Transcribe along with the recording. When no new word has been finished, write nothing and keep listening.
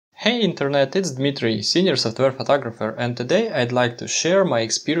Hey Internet, it's Dmitry, senior software photographer, and today I'd like to share my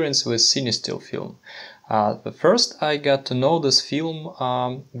experience with Cinestill film. But first I got to know this film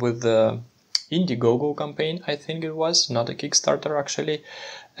with the Indiegogo campaign, I think it was, not a Kickstarter actually,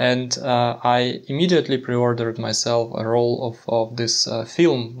 and I immediately pre-ordered myself a roll of this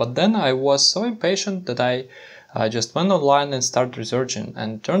film, but then I was so impatient that I just went online and started researching,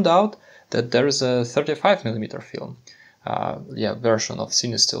 and turned out that there is a 35mm film. Version of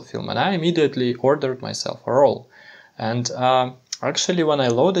Cinestill film, and I immediately ordered myself a roll. And actually, when I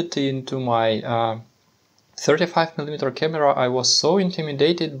loaded into my 35mm camera, I was so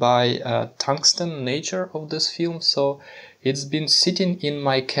intimidated by tungsten nature of this film, so it's been sitting in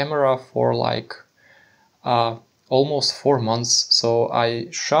my camera for like almost 4 months. So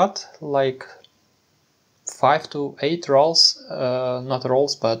I shot like 5 to 8 rolls, not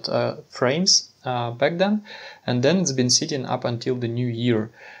rolls, but frames back then, and then it's been sitting up until the new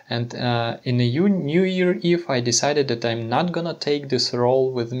year. And in the new year eve, I decided that I'm not gonna take this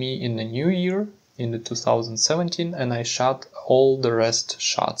roll with me in the new year, in the 2017, and I shot all the rest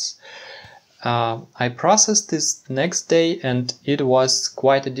shots. I processed this next day, and it was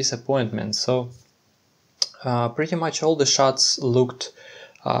quite a disappointment. So pretty much all the shots looked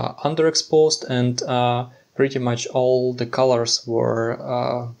underexposed, and pretty much all the colors were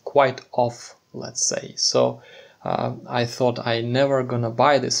quite off, let's say. So I thought I never gonna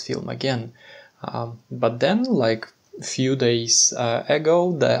buy this film again. But then, like a few days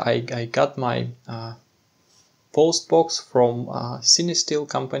ago, I got my post box from Cinestill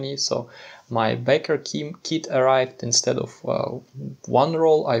company. So my Baker kit arrived. Instead of 1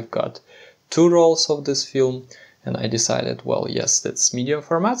 roll, I've got 2 rolls of this film. And I decided, well, yes, that's medium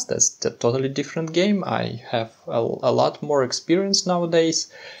formats, that's a totally different game. I have a lot more experience nowadays,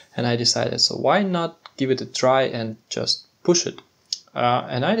 and I decided, so why not give it a try and just push it?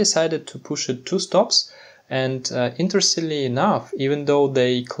 And I decided to push it 2 stops, and interestingly enough, even though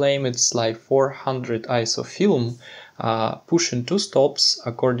they claim it's like 400 ISO film, pushing 2 stops,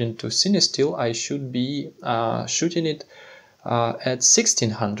 according to Cinestill, I should be shooting it at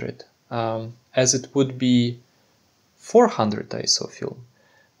 1600, as it would be 400 ISO film.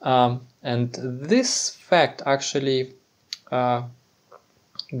 And this fact actually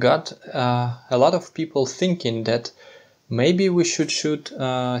got a lot of people thinking that maybe we should shoot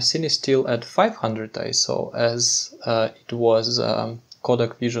Cinestill at 500 ISO, as it was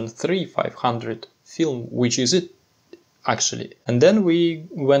Kodak Vision 3 500 film, which is it actually. And then we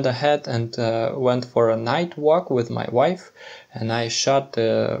went ahead and went for a night walk with my wife, and I shot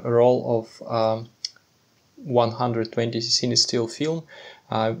a roll of 120 Cinestill film.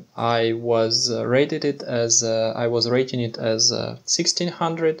 I was rating it as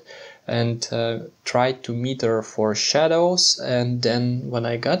 1600, and tried to meter for shadows. And then when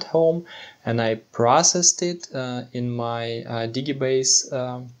I got home and I processed it in my Digibase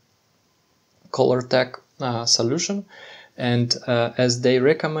color tech solution, and as they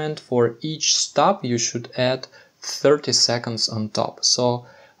recommend, for each stop you should add 30 seconds on top. So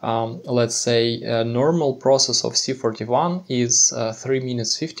let's say a normal process of C41 is 3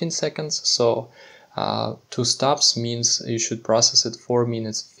 minutes 15 seconds, so 2 stops means you should process it 4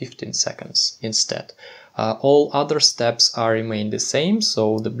 minutes 15 seconds instead. All other steps remain the same,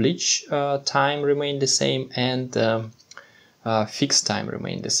 so the bleach time remained the same, and fixed time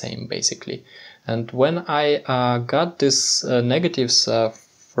remained the same basically. And when I got these negatives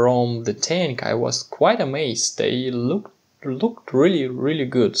from the tank, I was quite amazed. They looked really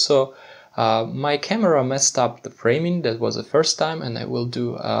good. So my camera messed up the framing. That was the first time, and I will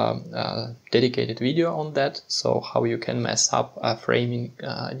do a dedicated video on that, so how you can mess up a framing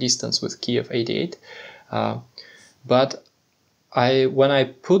distance with key of 88. But when I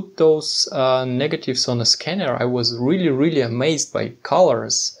put those negatives on a scanner, I was really amazed by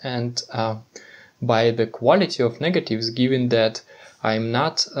colors and by the quality of negatives, given that I'm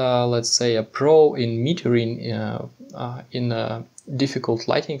not, let's say, a pro in metering in difficult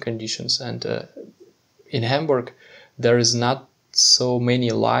lighting conditions, and in Hamburg there is not so many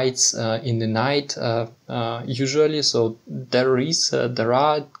lights in the night usually. So there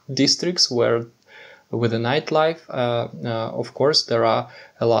are districts where with the nightlife, of course, there are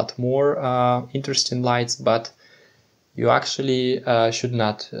a lot more interesting lights, but you actually should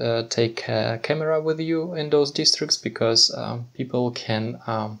not take a camera with you in those districts, because people can,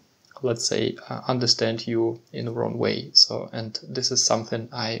 let's say, understand you in the wrong way. So, and this is something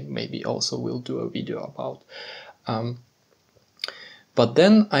I maybe also will do a video about. But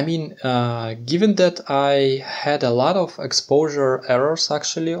then, I mean, given that I had a lot of exposure errors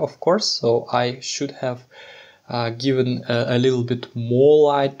actually, of course, so I should have given a little bit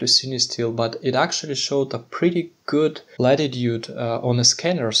more light to Cinestill, but it actually showed a pretty good latitude on a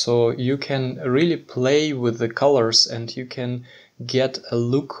scanner, so you can really play with the colors and you can get a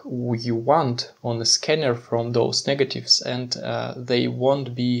look you want on the scanner from those negatives, and they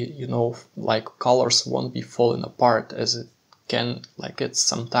won't be, you know, like colors won't be falling apart as it can, like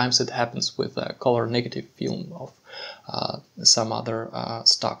sometimes it happens with a color negative film of some other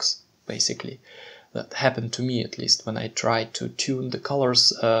stocks, basically. That happened to me, at least, when I tried to tune the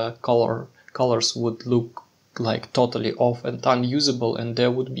colors. Colors would look like totally off and unusable, and there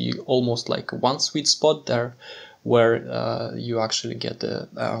would be almost like one sweet spot there where you actually get the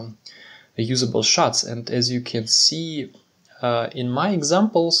usable shots. And as you can see in my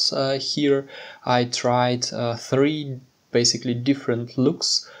examples here, I tried 3 basically different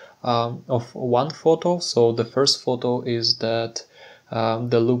looks of one photo. So the first photo is that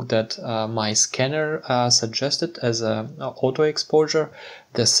the look that my scanner suggested as an auto exposure.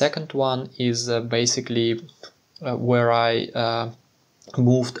 The second one is basically where I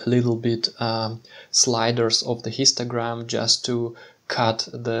moved a little bit sliders of the histogram just to cut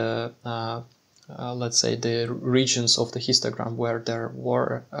the let's say the regions of the histogram where there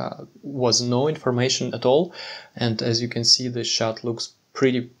was no information at all, and as you can see the shot looks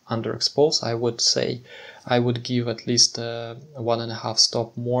pretty underexposed. I would say I would give at least 1.5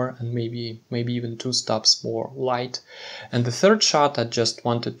 stop more, and maybe even 2 stops more light. And the third shot I just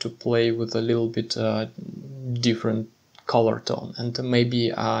wanted to play with a little bit different color tone, and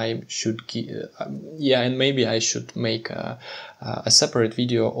maybe I should maybe I should make a separate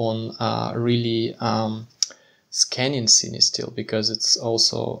video on really scanning Cinestill, because it's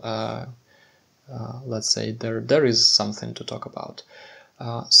also let's say there is something to talk about.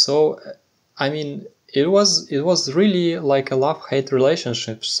 So I mean, it was really like a love-hate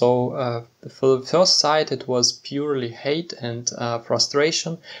relationship. So for the first sight it was purely hate and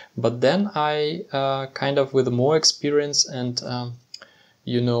frustration, but then I kind of, with more experience and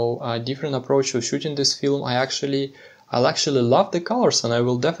you know, a different approach to shooting this film, I'll actually love the colors, and I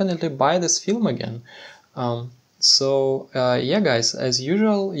will definitely buy this film again. So yeah guys, as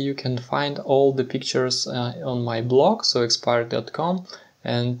usual, you can find all the pictures on my blog, so expired.com.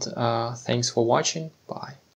 And thanks for watching. Bye.